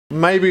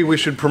Maybe we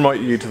should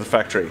promote you to the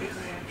factory.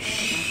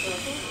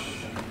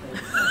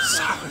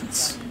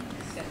 Silence.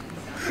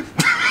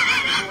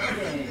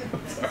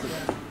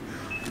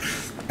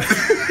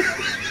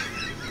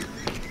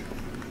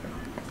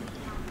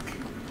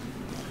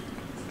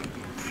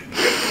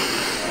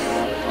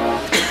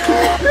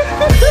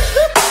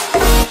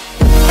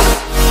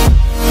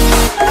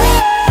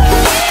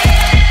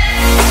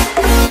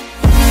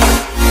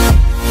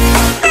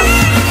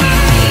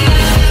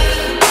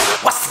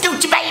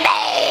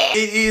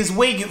 It is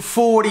week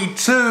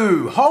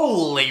 42.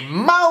 Holy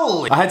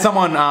moly! I had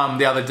someone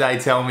the other day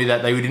tell me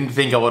that they didn't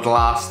think I would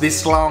last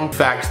this long. In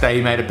fact,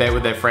 they made a bet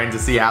with their friend to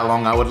see how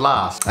long I would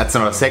last. That's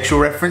not a sexual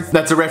reference.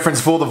 That's a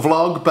reference for the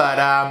vlog, but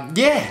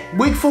yeah,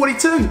 week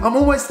 42. I'm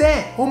almost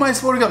there.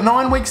 Almost, what, we got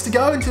 9 weeks to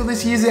go until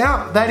this year's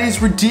out. That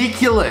is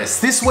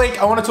ridiculous. This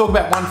week, I want to talk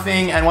about one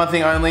thing and one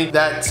thing only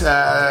that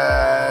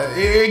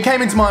it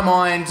came into my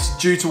mind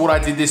due to what I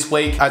did this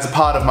week as a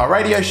part of my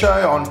radio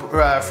show on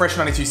Fresh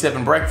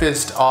 92.7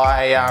 Breakfast. I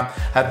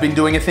have been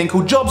doing a thing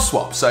called job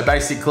swap. So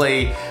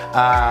basically, we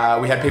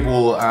had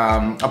people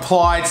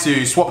apply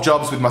to swap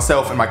jobs with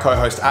myself and my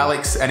co-host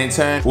Alex, and in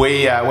turn,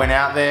 we went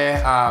out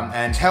there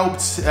and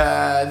helped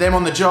them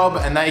on the job,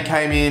 and they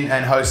came in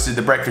and hosted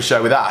the breakfast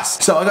show with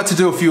us. So I got to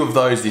do a few of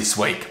those this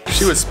week.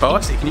 She was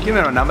spicy. Can you give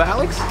me a number,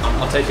 Alex?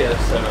 I'll take it.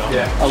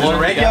 Yeah. A lot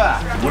of regular.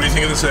 What do you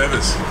think of the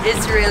service?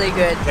 It's really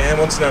good. Cam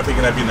wants to know if he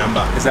can have your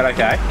number. Is that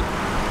okay?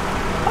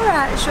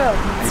 Alright, sure.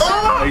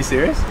 Are you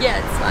serious? Yeah,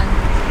 it's fine.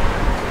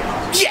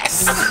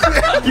 Yes!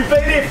 You've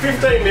been here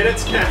 15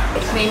 minutes now.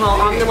 Meanwhile,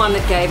 I'm the one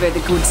that gave her the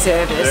good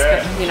service,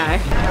 Yeah. but you know.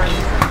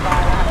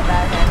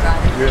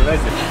 You're a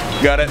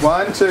legend. Got it.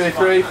 1, 2,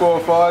 3, 4,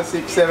 5,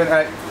 6, 7,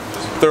 8.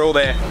 They're all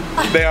there.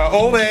 They are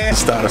all there.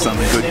 Start of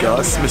something good,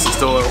 guys. Mrs.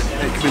 Doyle,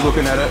 you could be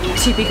looking at it.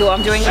 Typical,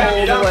 I'm doing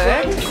all the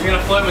work. You're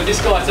gonna flirt with this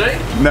guy too?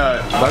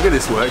 No, look at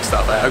this work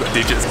stuff, eh? I've got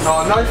digits.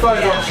 Oh, no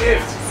phones on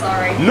shift.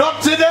 Sorry.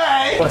 Not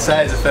today! What I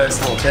say is a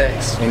first little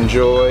text.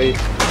 Enjoy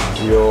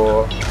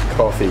your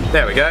coffee.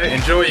 There we go,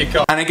 enjoy your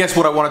coffee. And I guess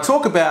what I want to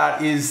talk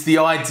about is the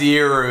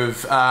idea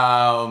of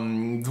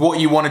what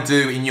you want to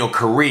do in your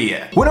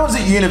career. When I was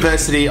at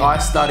university, I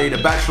studied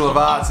a Bachelor of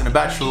Arts and a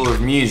Bachelor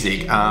of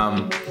Music.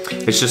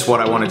 It's just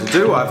what I wanted to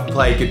do. I've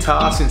played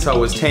guitar since I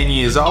was 10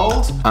 years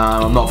old.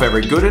 I'm not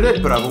very good at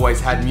it, but I've always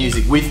had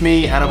music with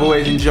me, and I've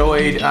always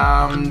enjoyed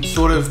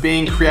sort of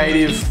being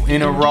creative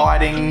in a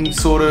writing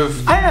sort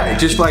of, I don't know,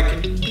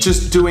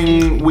 just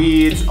doing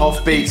weird,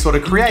 offbeat sort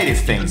of creative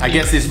things. I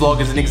guess this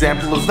vlog is an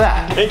example of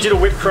that. I need you to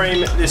whip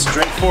cream this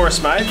drink for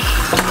us, mate.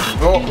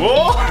 Oh,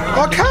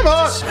 oh come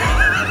on!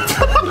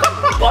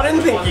 I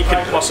didn't think you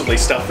could possibly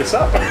stuff this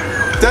up.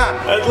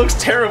 Done. It looks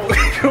terrible.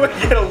 Can we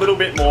get a little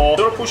bit more?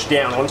 Sort of push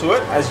down onto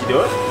it as you do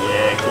it.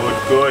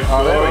 Yeah, good.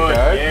 Oh, there we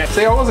go. Yeah.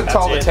 See, I wasn't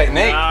told the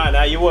technique.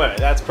 No, you weren't.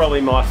 That's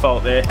probably my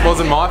fault there.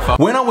 Wasn't my fault.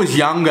 When I was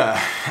younger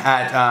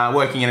at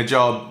working in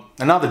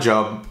another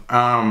job,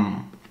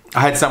 I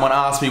had someone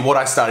ask me what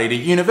I studied at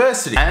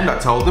university, and I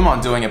told them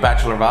I'm doing a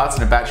Bachelor of Arts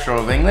and a Bachelor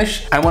of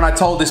English. And when I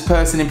told this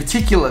person in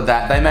particular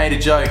that, they made a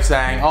joke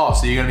saying, "Oh,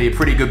 so you're gonna be a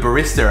pretty good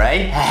barista,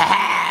 eh?"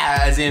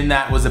 As in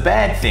that was a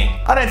bad thing.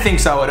 I don't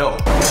think so at all.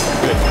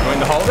 Good. Going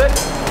to hold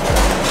it.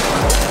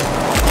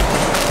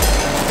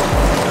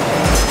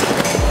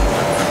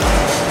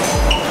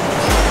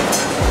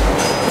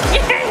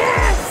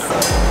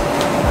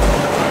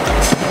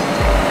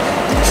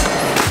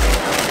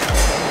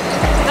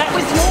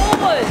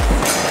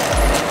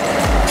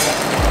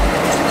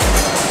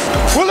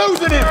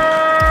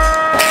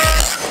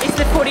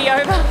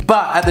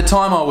 But at the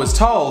time I was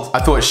told, I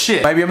thought,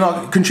 shit, maybe I'm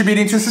not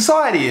contributing to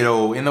society at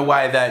all in the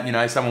way that, you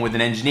know, someone with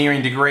an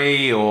engineering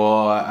degree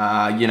or,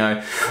 you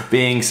know,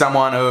 being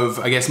someone of,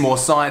 I guess, more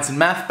science and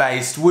math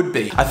based would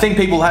be. I think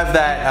people have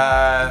that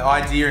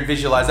idea and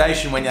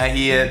visualization when they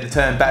hear the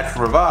term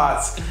Bachelor of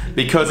Arts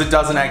because it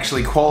doesn't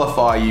actually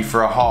qualify you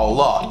for a whole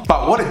lot.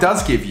 But what it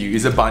does give you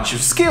is a bunch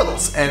of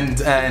skills and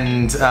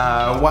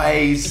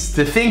ways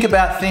to think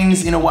about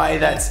things in a way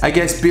that's, I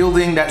guess,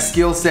 building that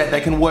skill set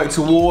that can work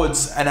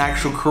towards an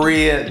actual career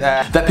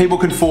that people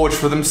can forge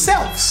for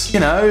themselves.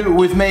 You know,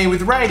 with me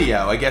with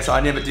radio, I guess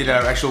I never did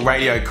an actual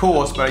radio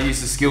course, but I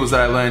used the skills that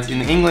I learned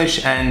in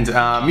English and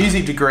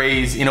music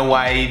degrees in a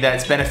way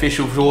that's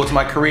beneficial towards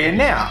my career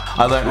now.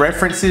 I learned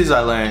references, I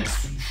learned,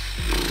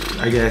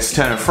 I guess,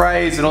 turn of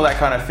phrase and all that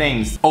kind of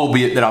things.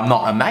 Albeit that I'm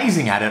not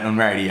amazing at it on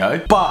radio,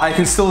 but I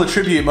can still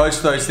attribute most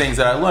of those things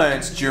that I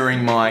learned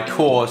during my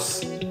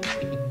course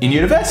in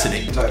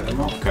university.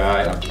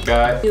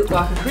 Okay. You look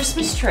like a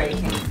Christmas tree.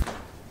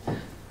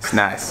 It's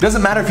nice. It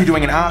doesn't matter if you're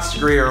doing an arts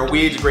degree or a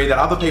weird degree that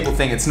other people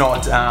think it's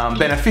not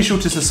beneficial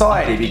to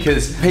society,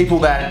 because people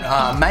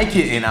that make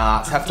it in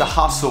arts have to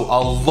hustle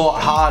a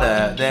lot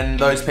harder than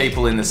those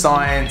people in the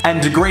science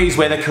and degrees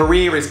where the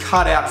career is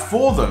cut out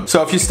for them.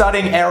 So if you're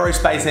studying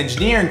aerospace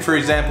engineering, for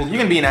example, you're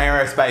going to be an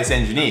aerospace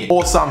engineer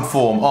or some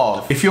form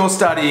of. If you're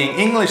studying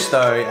English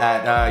though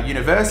at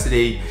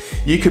university,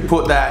 you could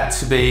put that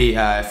to be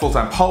a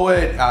full-time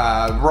poet,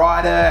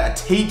 writer, a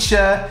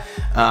teacher,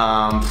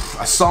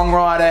 a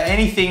songwriter,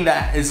 anything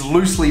that is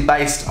loosely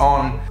based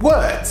on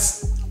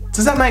words.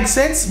 Does that make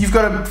sense? You've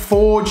got to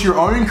forge your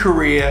own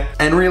career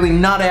and really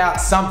nut out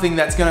something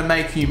that's going to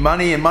make you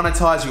money and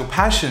monetize your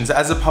passions,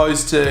 as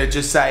opposed to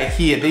just say,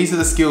 here, these are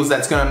the skills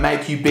that's going to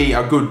make you be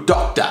a good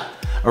doctor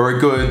or a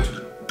good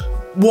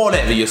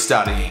whatever you're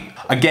studying.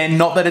 Again,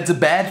 not that it's a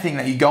bad thing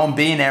that you go and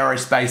be an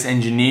aerospace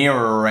engineer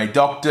or a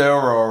doctor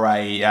or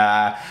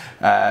a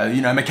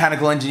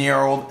mechanical engineer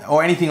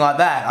or anything like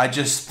that. I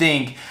just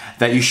think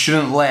that you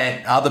shouldn't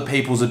let other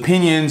people's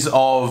opinions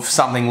of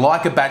something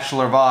like a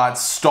Bachelor of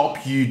Arts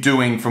stop you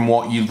doing from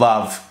what you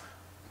love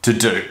to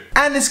do.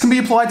 And this can be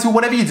applied to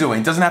whatever you're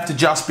doing. It doesn't have to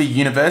just be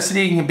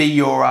university, it can be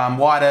your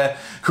wider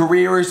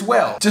career as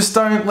well. Just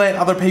don't let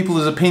other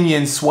people's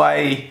opinions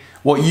sway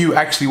what you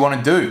actually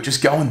want to do.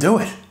 Just go and do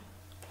it.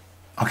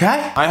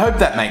 Okay? I hope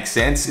that makes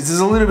sense. This is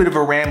a little bit of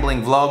a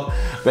rambling vlog,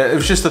 but it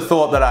was just a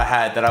thought that I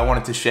had that I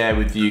wanted to share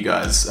with you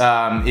guys.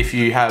 If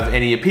you have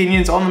any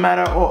opinions on the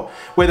matter, or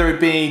whether it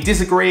be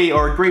disagree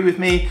or agree with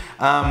me,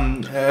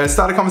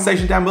 start a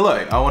conversation down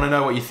below. I want to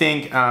know what you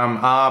think.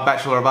 Are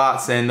Bachelor of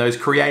Arts and those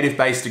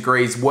creative-based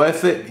degrees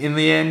worth it in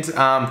the end?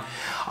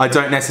 I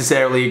don't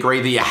necessarily agree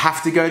that you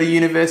have to go to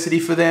university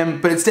for them,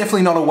 but it's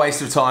definitely not a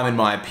waste of time in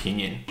my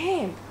opinion.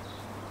 Damn.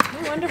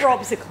 No wonder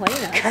Rob's a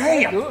cleaner.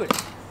 Damn. So good.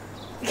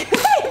 You're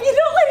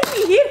not letting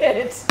me hit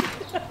it.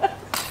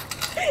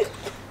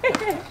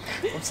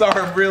 I'm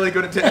sorry, I'm really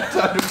good at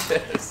time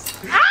this.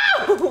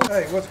 Ow!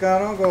 Hey, what's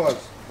going on, guys?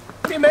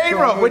 What do you mean,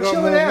 Rob? We're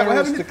chilling out. We're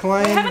having to a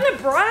clean. We're having a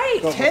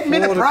break.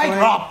 10-minute break,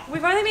 Rob.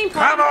 We've only been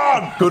Come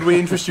on! Could we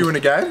interest you in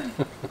a game?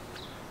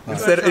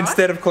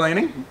 Instead of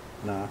cleaning?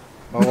 Nah,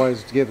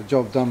 always get the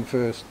job done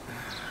first.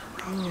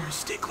 Oh, you're a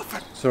stickler for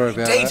Sorry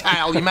about that.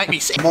 detail. You make me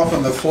sick.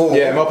 Mopping the floor.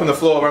 Yeah, mopping the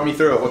floor. Run me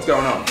through it. What's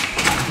going on?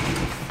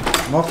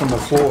 Mopping the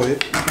floor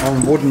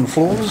on wooden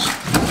floors.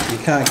 You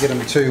can't get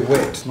them too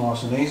wet,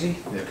 nice and easy.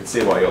 Yeah, I can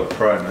see why you're the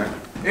pro,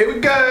 man. Here we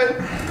go.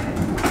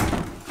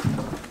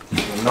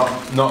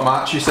 Not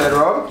much, you said,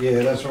 Rob?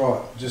 Yeah, that's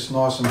right. Just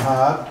nice and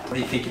hard. What do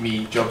you think of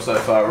me job so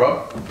far,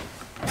 Rob?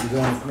 You're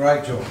doing a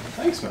great job.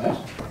 Thanks, mate.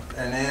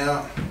 And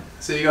now,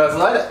 see you guys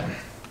later.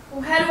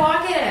 Well, how do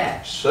I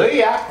get See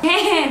ya. it?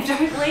 Cam,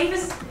 don't leave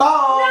us.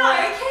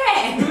 Bye.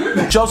 No,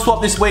 Cam. Job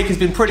swap this week has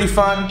been pretty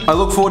fun. I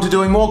look forward to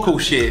doing more cool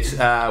shit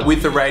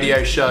with the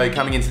radio show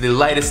coming into the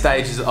later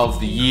stages of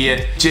the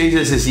year.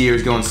 Jesus, this year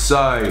has gone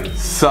so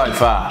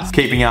fast.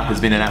 Keeping up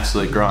has been an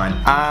absolute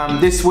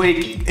grind. This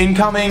week,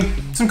 incoming,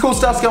 some cool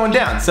stuff's going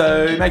down,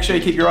 so make sure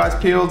you keep your eyes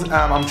peeled.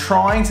 I'm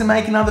trying to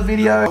make another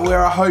video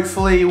where I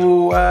hopefully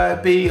will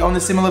be on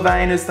the similar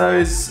vein as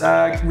those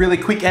really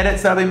quick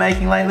edits that I've been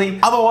making lately.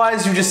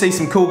 Otherwise, you'll just see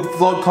some cool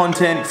vlog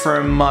content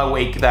from my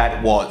week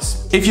that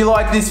was. If you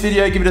like this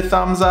video, give it a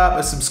thumbs up,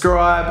 a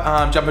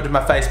subscribe, jump into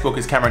my Facebook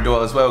as Cameron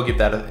Doyle as well, give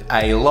that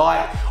a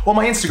like, or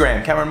my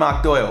Instagram, Cameron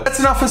Mark Doyle. That's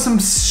enough for some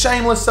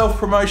shameless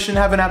self-promotion.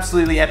 Have an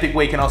absolutely epic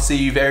week, and I'll see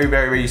you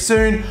very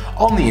soon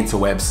on the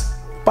interwebs.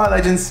 Bye,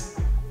 legends.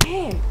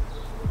 Damn.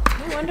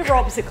 No wonder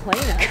Rob's a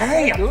cleaner.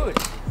 Damn. So good.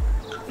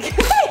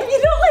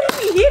 You're not letting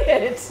me hit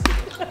it.